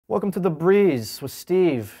Welcome to The Breeze with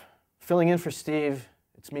Steve. Filling in for Steve,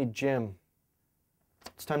 it's me, Jim.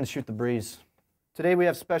 It's time to shoot the breeze. Today we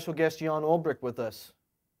have special guest Jan Olbrycht with us.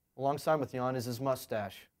 Alongside with Jan is his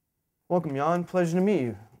mustache. Welcome, Jan. Pleasure to meet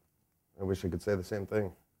you. I wish I could say the same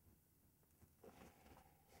thing.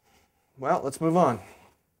 Well, let's move on.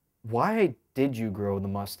 Why did you grow the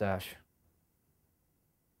mustache?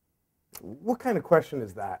 What kind of question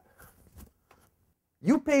is that?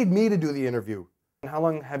 You paid me to do the interview. How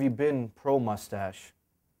long have you been pro-mustache?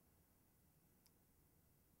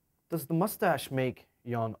 Does the mustache make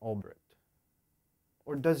Jan Olbrycht?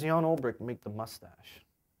 Or does Jan Olbrycht make the mustache?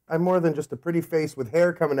 I'm more than just a pretty face with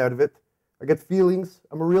hair coming out of it. I get feelings.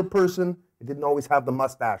 I'm a real person. I didn't always have the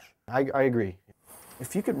mustache. I agree.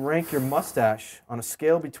 If you could rank your mustache on a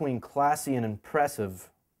scale between classy and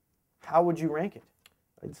impressive, how would you rank it?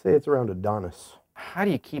 I'd say it's around Adonis. How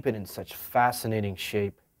do you keep it in such fascinating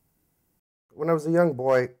shape? When I was a young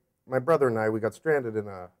boy, my brother and I, we got stranded in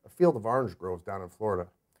a field of orange groves down in Florida.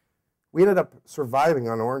 We ended up surviving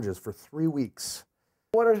on oranges for 3 weeks.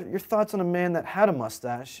 What are your thoughts on a man that had a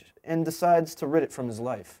mustache and decides to rid it from his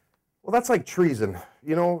life? Well, that's like treason.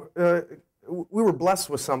 You know, we were blessed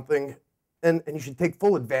with something, and you should take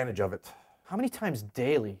full advantage of it. How many times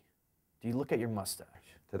daily do you look at your mustache?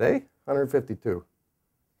 Today, 152,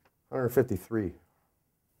 153.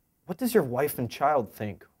 What does your wife and child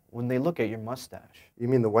think when they look at your mustache? You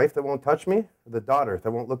mean the wife that won't touch me, or the daughter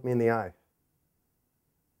that won't look me in the eye?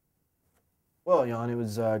 Well, Jan, it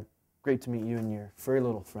was great to meet you and your furry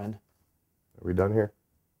little friend. Are we done here?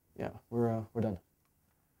 Yeah, we're done.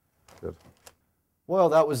 Good. Well,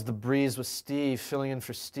 that was The Breeze with Steve. Filling in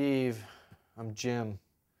for Steve, I'm Jim.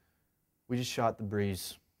 We just shot The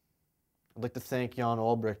Breeze. I'd like to thank Jan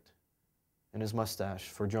Olbrycht and his mustache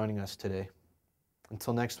for joining us today.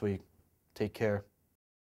 Until next week, take care.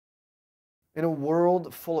 In a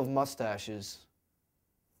world full of mustaches,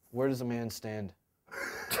 where does a man stand?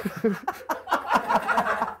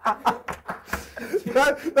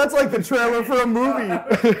 That's like the trailer for a movie.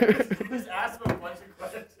 Just ask him a bunch of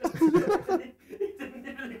questions. He didn't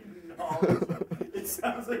even acknowledge them. It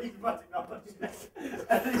sounds like he's about to acknowledge that.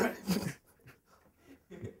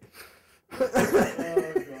 Oh,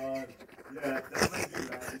 God. Yeah, that's like too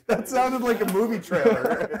bad. That sounded like a movie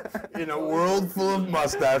trailer. In a world full of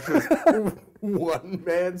mustaches, one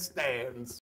man stands.